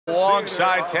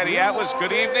alongside Teddy Atlas.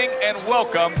 Good evening and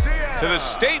welcome to the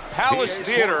State Palace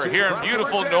Theater here in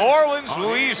beautiful New Orleans,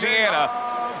 Louisiana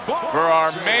for our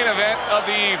main event of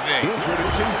the evening.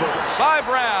 5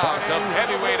 rounds of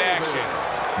heavyweight action.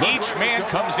 Each man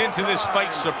comes into this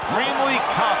fight supremely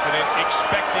confident,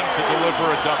 expecting to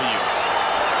deliver a W.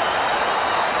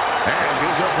 And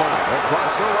his opponent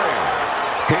across the ring.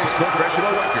 His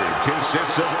professional record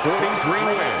consists of 43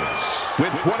 wins,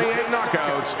 with 28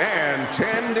 knockouts and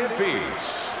 10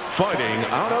 defeats. Fighting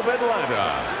out of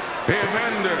Atlanta,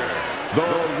 Evander, the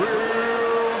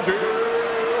real deal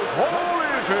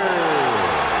Holyfield.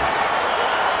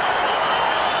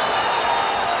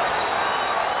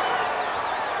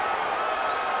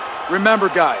 Remember,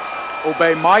 guys,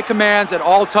 obey my commands at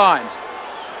all times.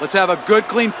 Let's have a good,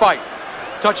 clean fight.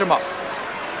 Touch him up.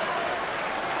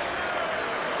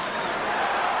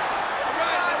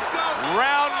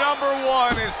 Round number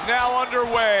 1 is now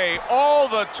underway. All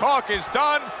the talk is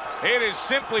done. It is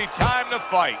simply time to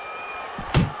fight.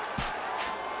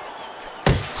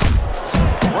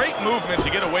 Great movement to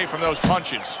get away from those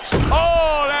punches.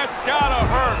 Oh, that's gotta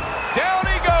hurt. Down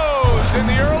he goes in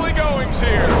the early goings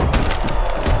here.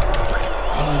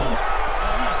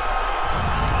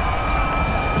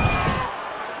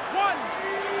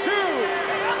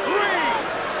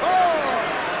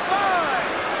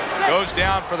 Goes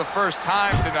down for the first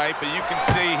time tonight, but you can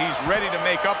see he's ready to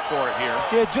make up for it here.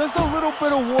 Yeah, just a little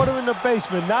bit of water in the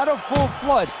basement, not a full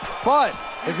flood. But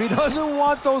if he doesn't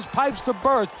want those pipes to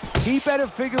burst, he better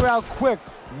figure out quick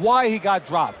why he got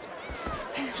dropped.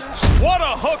 What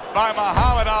a hook by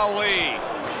Muhammad Ali.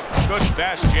 Good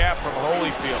fast jab from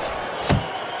Holyfield.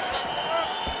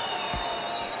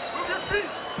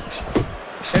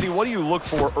 Eddie, what do you look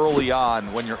for early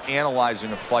on when you're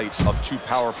analyzing a fight of 2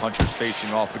 power punchers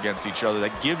facing off against each other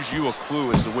that gives you a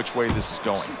clue as to which way this is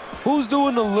going? Who's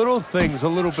doing the little things a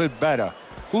little bit better?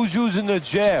 Who's using the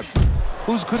jab?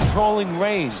 Who's controlling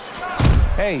range?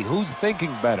 Hey, who's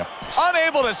thinking better?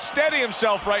 Unable to steady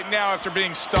himself right now after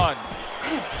being stunned.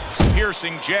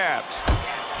 Piercing jabs.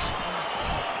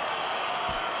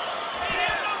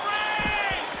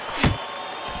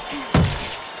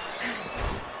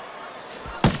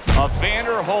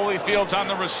 Evander Holyfield's on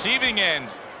the receiving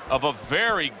end of a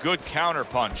very good counter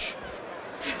punch.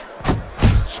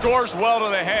 Scores well to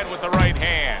the head with the right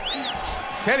hand.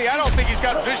 Teddy, I don't think he's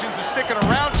got visions of sticking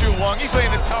around too long. He's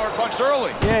landed power punch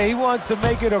early. Yeah, he wants to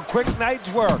make it a quick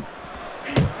night's work.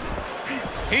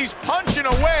 He's punching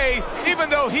away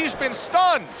even though he's been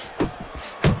stunned.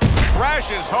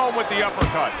 Crashes home with the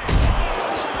uppercut.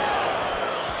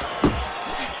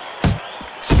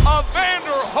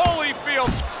 Evander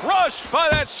Holyfield's crushed by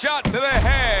that shot to the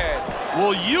head.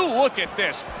 Will you look at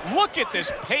this? Look at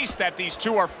this pace that these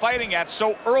two are fighting at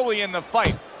so early in the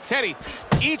fight. Teddy,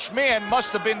 each man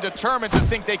must have been determined to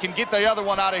think they can get the other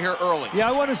one out of here early. Yeah,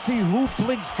 I want to see who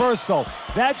blinks first, though.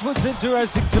 That's what's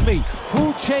interesting to me.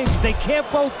 Who changed? They can't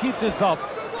both keep this up.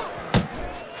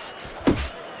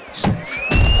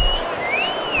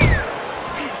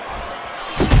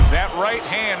 That right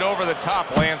hand over the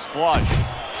top lands flush.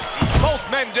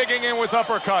 Both men digging in with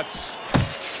uppercuts.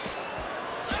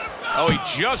 Oh, he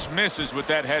just misses with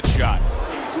that headshot.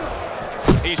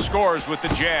 He scores with the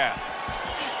jab.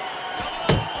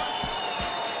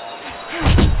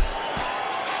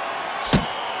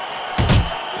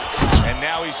 And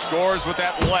now he scores with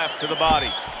that left to the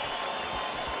body.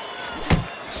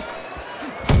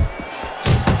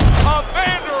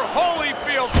 Evander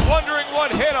Holyfield wondering what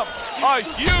hit him. A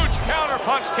huge counter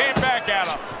punch came back at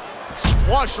him.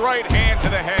 Flush right hand to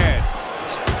the head.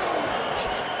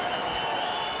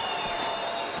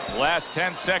 Last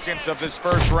 10 seconds of this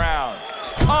first round.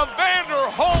 Evander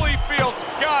Holyfield's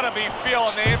got to be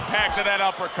feeling the impact of that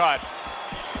uppercut.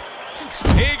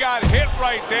 He got hit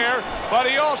right there, but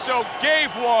he also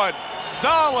gave one.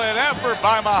 Solid effort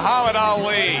by Muhammad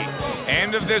Ali.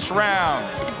 End of this round.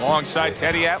 Alongside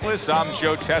Teddy Atlas, I'm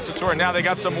Joe Tessitore, and now they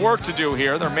got some work to do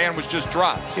here. Their man was just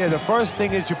dropped. Yeah, the first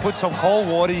thing is you put some cold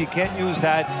water. You can't use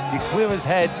that. You clear his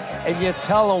head, and you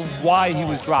tell him why he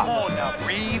was dropped. Come on now,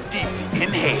 breathe deeply.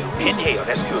 Inhale,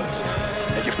 that's good.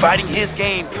 Now you're fighting his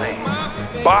game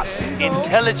plan. Box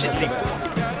intelligently for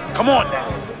him. Come on now.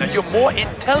 Now you're more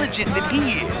intelligent than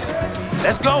he is.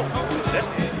 Let's go. Let's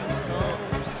go.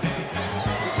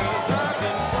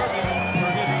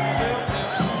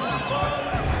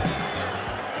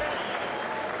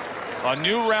 A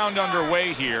new round underway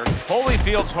here.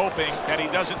 Holyfield's hoping that he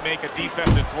doesn't make a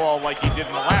defensive flaw like he did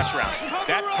in the last round.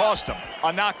 That cost him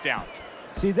a knockdown.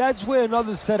 See, that's where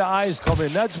another set of eyes come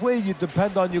in. That's where you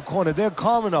depend on your corner. They're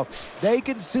calm enough. They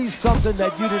can see something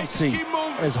that you didn't see.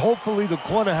 As hopefully the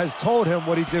corner has told him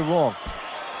what he did wrong.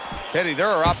 Teddy, there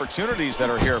are opportunities that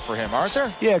are here for him, aren't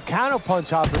there? Yeah,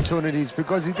 counterpunch opportunities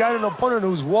because he's got an opponent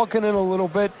who's walking in a little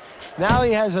bit. Now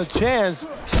he has a chance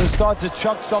to start to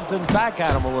chuck something back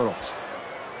at him a little.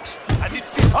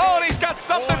 Oh, and he's got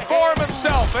something for him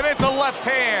himself, and it's a left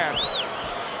hand.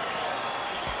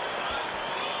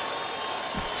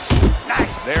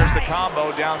 Nice. There's the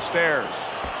combo downstairs.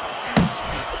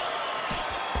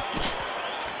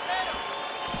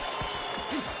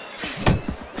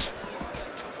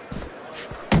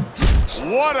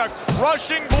 What a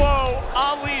crushing blow.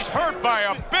 Ali's hurt by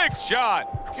a big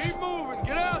shot. Keep moving.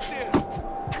 Get out there.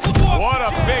 What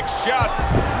a big shot.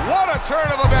 What a turn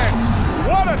of events.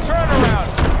 What a turnaround.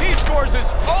 He scores his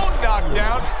own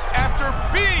knockdown after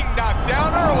being knocked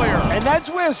down earlier. And that's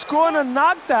where scoring a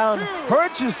knockdown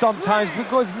hurts you sometimes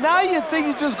because now you think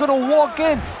you're just going to walk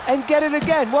in and get it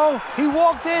again. Well, he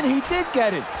walked in, he did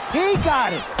get it. He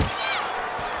got it.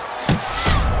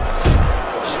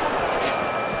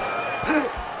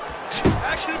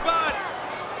 Action body.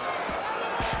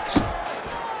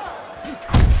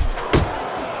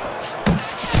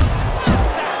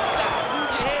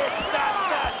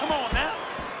 Come on now.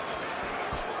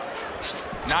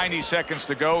 90 seconds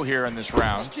to go here in this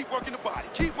round. Keep working the body.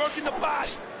 Keep working the body.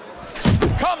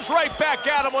 Comes right back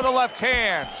at him with a left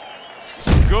hand.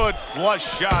 Good flush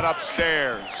shot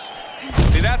upstairs.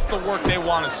 See, that's the work they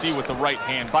want to see with the right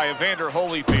hand by Evander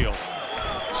Holyfield.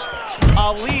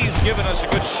 Ali's given us a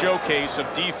good showcase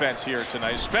of defense here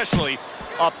tonight, especially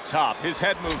up top. His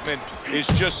head movement is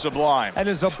just sublime. And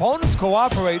his opponent's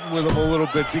cooperating with him a little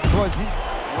bit because he...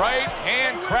 Right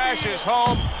hand crashes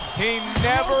home. He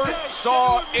never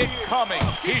saw it coming.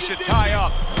 He should tie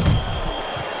up.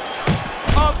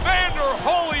 Evander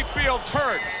Holyfield's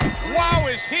hurt. Wow,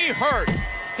 is he hurt.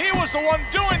 He was the one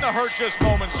doing the hurt just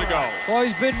moments ago. Well,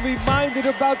 he's been reminded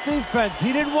about defense.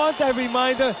 He didn't want that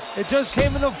reminder. It just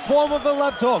came in the form of a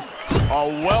left hook. A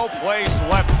well-placed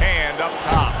left hand up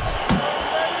top.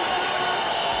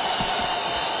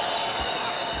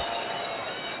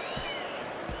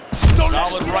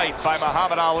 Solid right by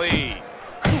Muhammad Ali.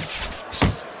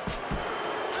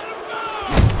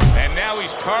 And now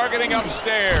he's targeting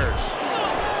upstairs.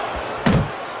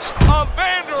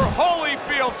 Evander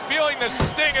Holyfield's feeling the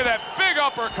sting of that big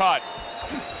uppercut.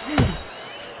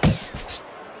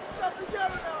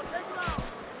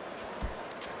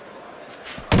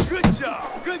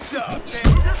 Good job,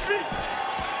 champ.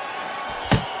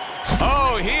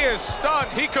 Oh, he is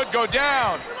stunned. He could go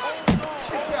down.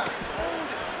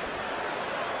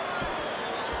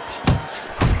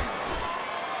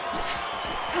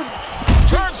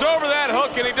 Turns over that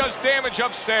hook and he does damage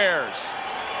upstairs.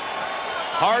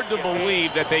 Hard to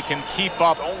believe that they can keep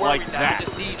up like that.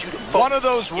 One of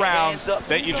those rounds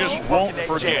that you just won't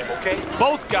forget.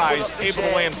 Both guys able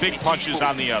to land big punches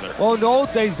on the other. Well, in the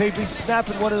old days, they'd be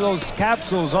snapping one of those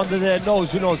capsules under their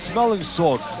nose, you know, smelling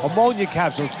salt, ammonia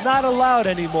capsules. Not allowed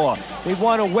anymore. They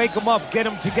want to wake them up, get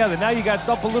them together. Now you got to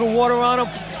dump a little water on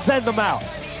them, send them out.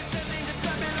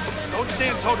 Don't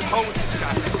stand toe-to-toe with this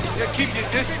guy. You gotta keep your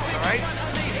distance, all right?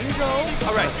 Here you go.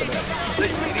 All right.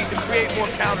 Listen, you need to create more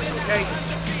counters, okay?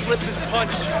 Flip his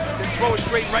punch, then throw it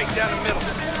straight right down the middle.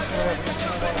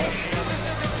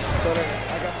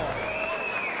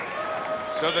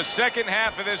 So the second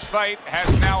half of this fight has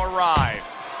now arrived.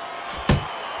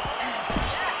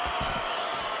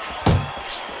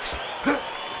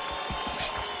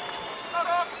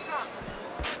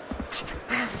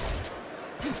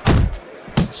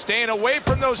 Staying away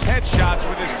from those headshots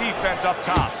with his defense up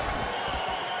top.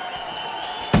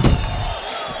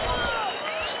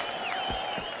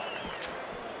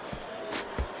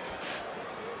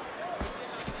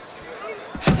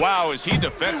 Wow, is he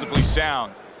defensively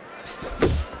sound.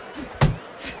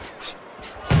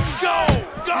 Go!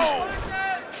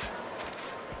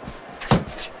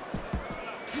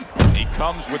 He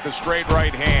comes with the straight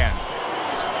right hand.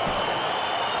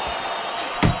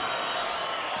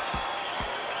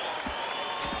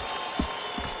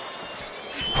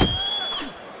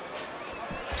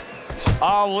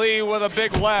 Ali with a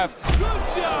big left.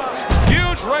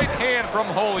 Huge right hand from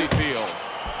Holyfield.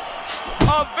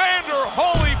 Evander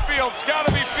Holyfield's got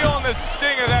to be feeling the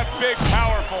sting of that big,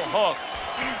 powerful hook.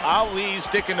 Ali's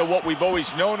sticking to what we've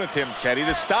always known of him, Teddy.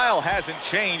 The style hasn't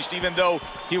changed, even though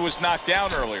he was knocked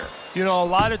down earlier. You know, a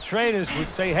lot of trainers would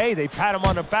say, hey, they pat him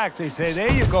on the back. They say,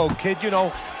 there you go, kid. You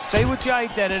know, stay with your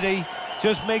identity.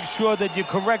 Just make sure that you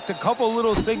correct a couple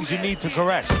little things you need to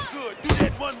correct. Good. Do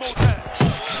that one more time.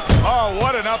 Oh,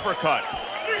 what an uppercut.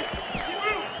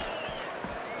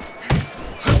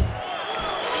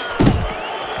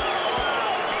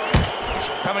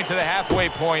 coming to the halfway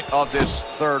point of this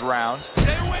third round.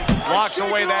 Blocks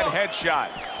away that headshot.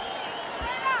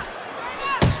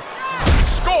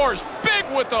 Scores big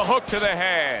with the hook to the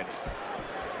head.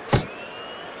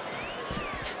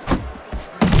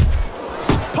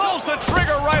 Pulls the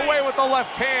trigger right away with the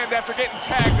left hand after getting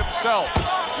tagged himself.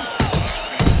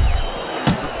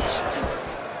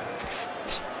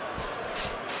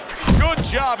 Good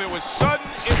job. It was sudden,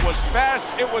 it was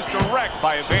fast, it was direct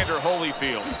by Evander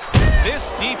Holyfield.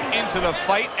 This deep into the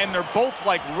fight, and they're both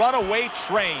like runaway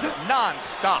trains,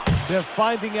 non-stop. They're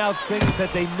finding out things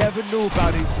that they never knew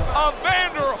about each other.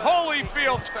 Evander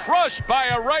Holyfield's crushed by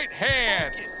a right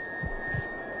hand.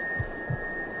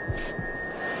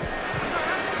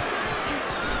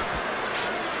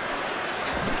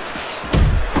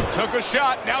 Took a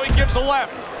shot, now he gives a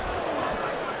left.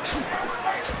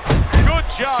 Good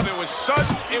job, it was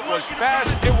sudden, it was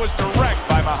fast, it was direct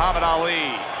by Muhammad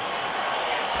Ali.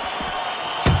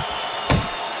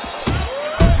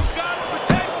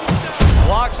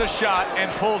 Blocks a shot and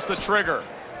pulls the trigger.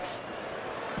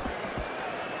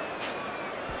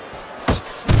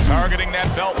 Targeting that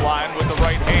belt line with the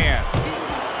right hand.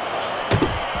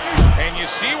 And you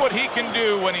see what he can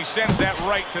do when he sends that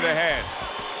right to the head.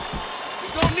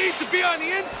 You don't need to be on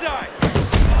the inside.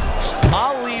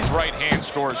 Ali's right hand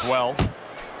scores well.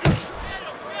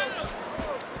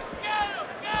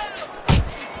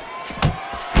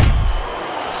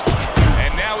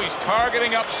 And now he's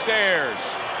targeting upstairs.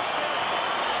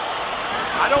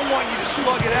 I don't want you to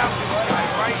slug it out with this guy,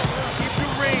 right? Keep your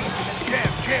range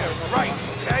and jab, right,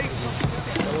 okay?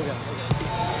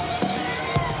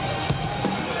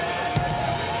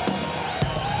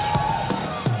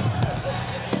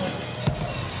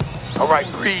 All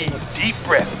right, breathe. Deep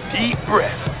breath. Deep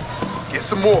breath. Get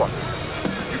some more.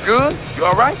 You good? You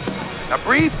all right? Now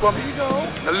breathe for me. Here you go.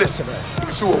 Now listen.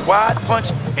 You threw a wide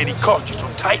punch and he caught you,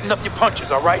 so tighten up your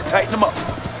punches, all right? Tighten them up.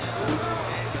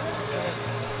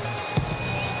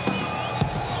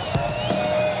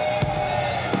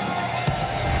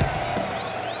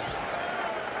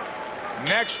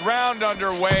 Next round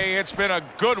underway. It's been a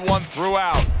good one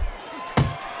throughout.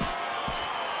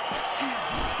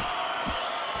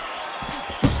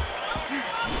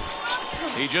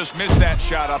 He just missed that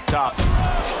shot up top.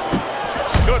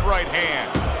 Good right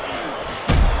hand.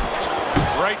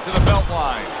 Right to the belt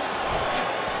line.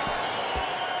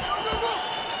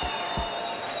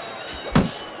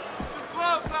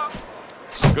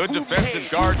 Good defensive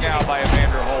guard now by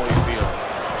Evander Holyfield.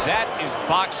 That is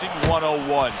boxing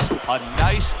 101. A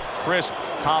nice, crisp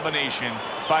combination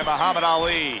by Muhammad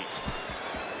Ali.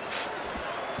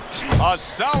 A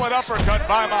solid uppercut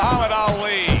by Muhammad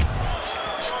Ali.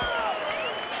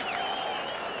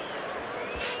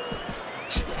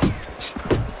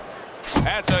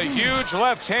 That's a huge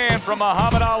left hand from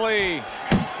Muhammad Ali.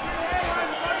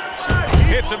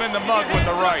 Hits him in the mug with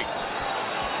the right.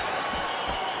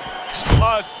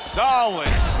 A solid,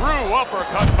 true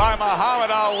uppercut by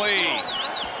Muhammad Ali.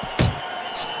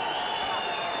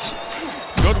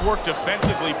 Good work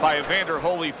defensively by Evander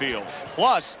Holyfield.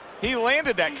 Plus, he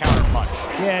landed that counter punch.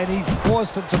 Yeah, and he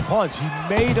forced him to punch. He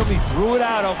made him, he drew it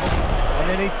out of him, and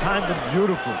then he timed him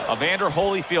beautifully. Evander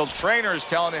Holyfield's trainer is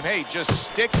telling him, hey, just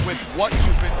stick with what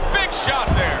you've been. Big shot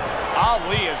there.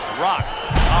 Ali is rocked.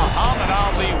 Muhammad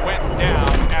Ali went down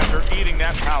after eating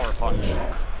that power punch.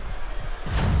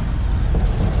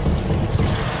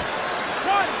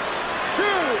 1, 2,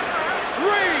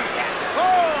 3, 4,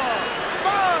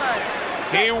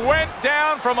 5. He went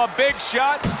down from a big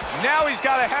shot. Now he's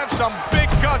got to have some big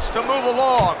guts to move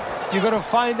along. You're going to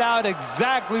find out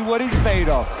exactly what he's made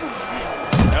of.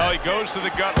 Well, he goes to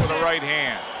the gut with a right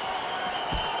hand.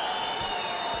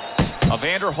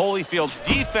 Evander Holyfield's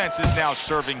defense is now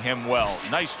serving him well.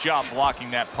 Nice job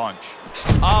blocking that punch.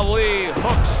 Ali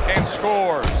hooks and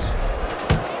scores.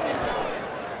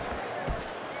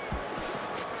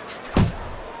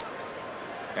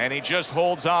 And he just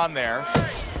holds on there.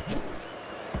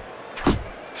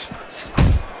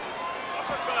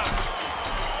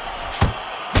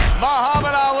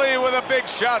 Muhammad Ali with a big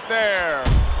shot there.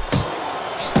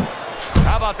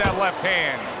 How about that left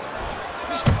hand?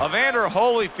 Evander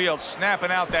Holyfield snapping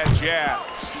out that jab.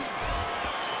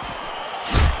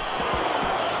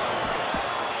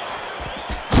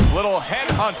 Little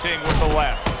head hunting with the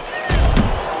left.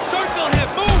 Circle him.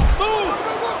 Move.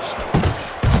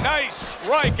 Nice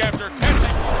strike after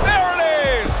catching. There it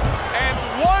is. And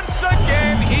once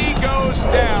again, he goes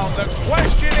down. The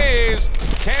question is,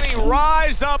 can he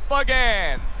rise up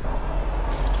again?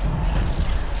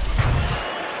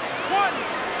 1,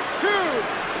 2,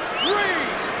 3,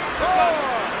 4,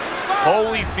 5.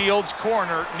 Holyfield's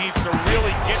corner needs to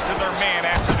really get to their man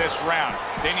after this round.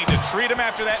 They need to treat him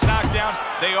after that knockdown.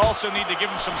 They also need to give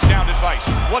him some sound advice.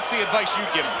 What's the advice you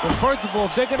give him? Well, first of all,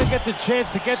 if they're going to get the chance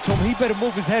to get to him, he better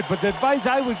move his head. But the advice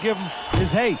I would give him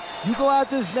is, hey, you go out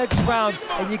this next round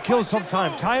and you kill some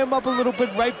time. Tie him up a little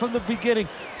bit right from the beginning.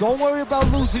 Don't worry about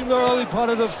losing the early part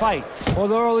of the fight or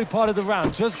the early part of the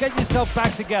round. Just get yourself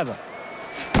back together.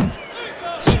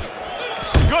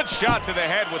 Good shot to the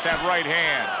head with that right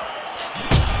hand.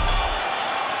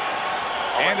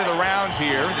 End of the round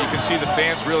here. You can see the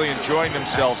fans really enjoying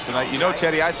themselves tonight. You know,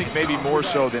 Teddy, I think maybe more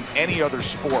so than any other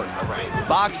sport,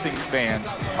 boxing fans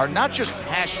are not just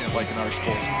passionate like in other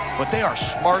sports, but they are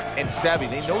smart and savvy.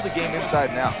 They know the game inside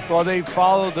and out. Well, they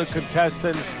follow the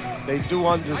contestants. They do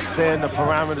understand the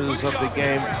parameters of the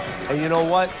game. And you know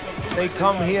what? They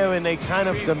come here and they kind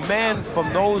of demand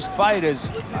from those fighters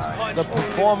the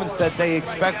performance that they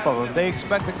expect from them. They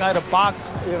expect a guy to box.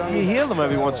 You hear them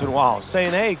every once in a while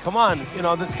saying, hey, come on, you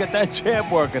know, let's get that jab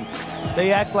working.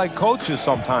 They act like coaches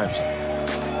sometimes.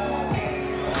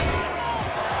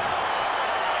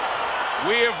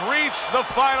 We have reached the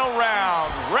final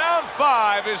round. Round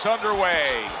 5 is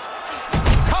underway.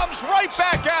 Comes right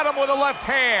back at him with a left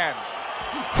hand.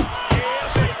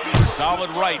 Solid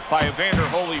right by Evander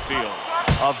Holyfield.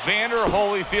 Evander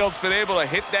Holyfield's been able to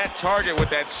hit that target with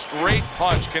that straight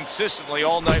punch consistently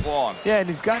all night long. Yeah, and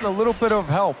he's gotten a little bit of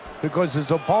help because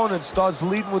his opponent starts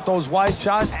leading with those wide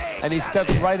shots, and he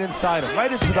steps right inside him,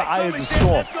 right into the eye of the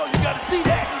storm.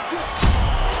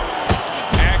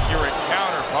 Accurate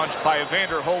counter punch by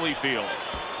Evander Holyfield.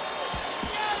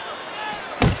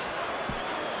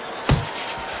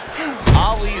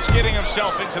 Ali's getting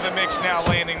himself into the mix now,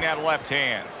 landing that left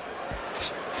hand.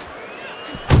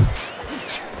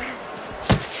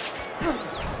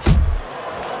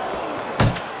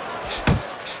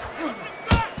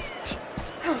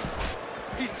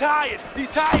 He's tired.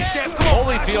 He's tired, champ. Come on.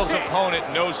 Holyfield's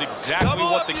opponent knows exactly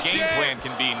what the game plan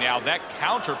can be now. That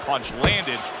counter punch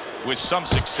landed with some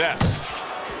success.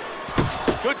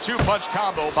 Good two-punch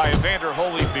combo by Evander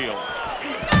Holyfield.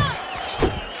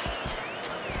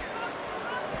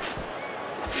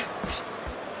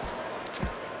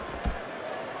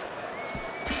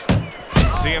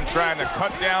 See him trying to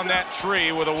cut down that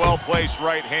tree with a well-placed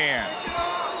right hand.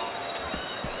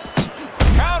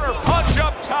 Counter punch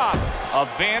up top.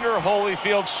 Evander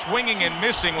Holyfield swinging and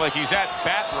missing like he's at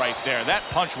bat right there. That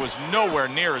punch was nowhere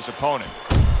near his opponent.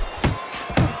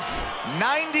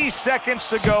 90 seconds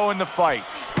to go in the fight.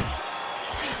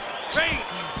 Range,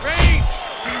 range.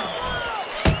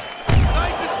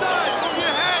 Side to side, move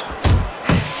your head.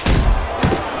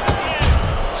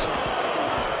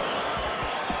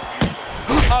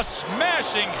 A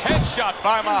smashing headshot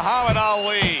by Muhammad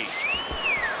Ali.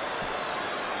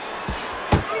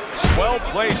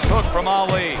 Well-placed hook from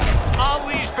Ali.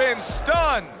 Ali's been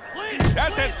stunned.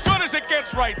 That's as good as it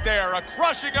gets right there. A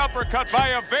crushing uppercut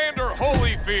by Evander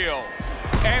Holyfield.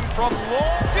 And from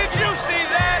long, did you see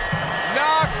that?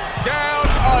 Knocked down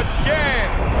again.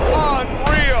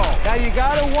 Unreal. Now you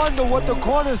gotta wonder what the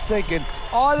corner's thinking.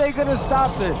 Are they gonna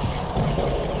stop this? 1,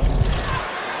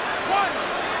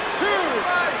 2,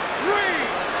 3,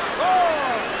 4,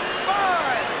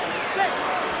 5, 6,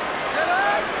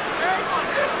 7, 8,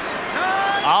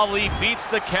 9. Ali beats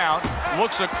the count,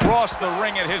 looks across the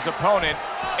ring at his opponent,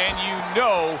 and you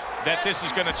know that this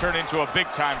is going to turn into a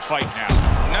big-time fight now.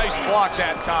 Nice block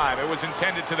that time. It was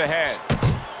intended to the head.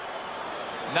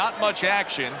 Not much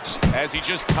action as he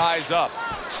just ties up.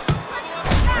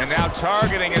 And now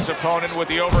targeting his opponent with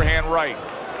the overhand right.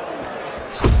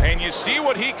 And you see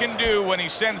what he can do when he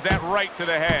sends that right to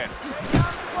the head.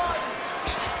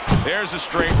 There's a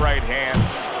straight right hand.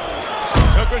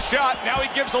 Took a shot, now he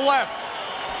gives a left.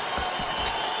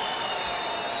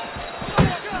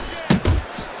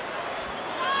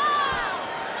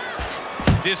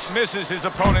 Dismisses his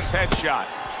opponent's headshot.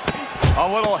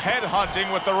 A little head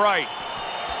hunting with the right.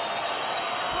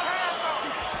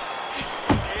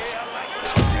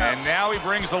 And now he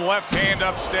brings the left hand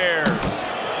upstairs.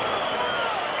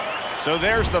 So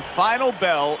there's the final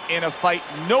bell in a fight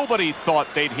nobody thought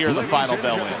they'd hear the final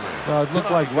bell in. Well, it looked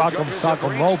like Rock'em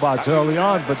Sock'em Robots early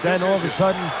on, but then all of a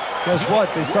sudden, guess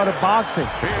what? They started boxing.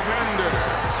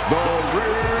 The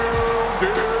real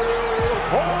deal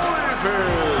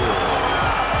Holyfield.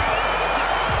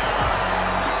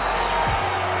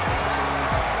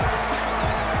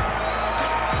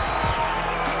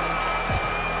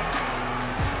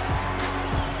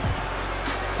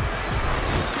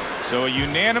 So a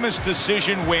unanimous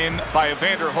decision win by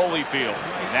Evander Holyfield.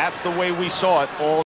 And that's the way we saw it all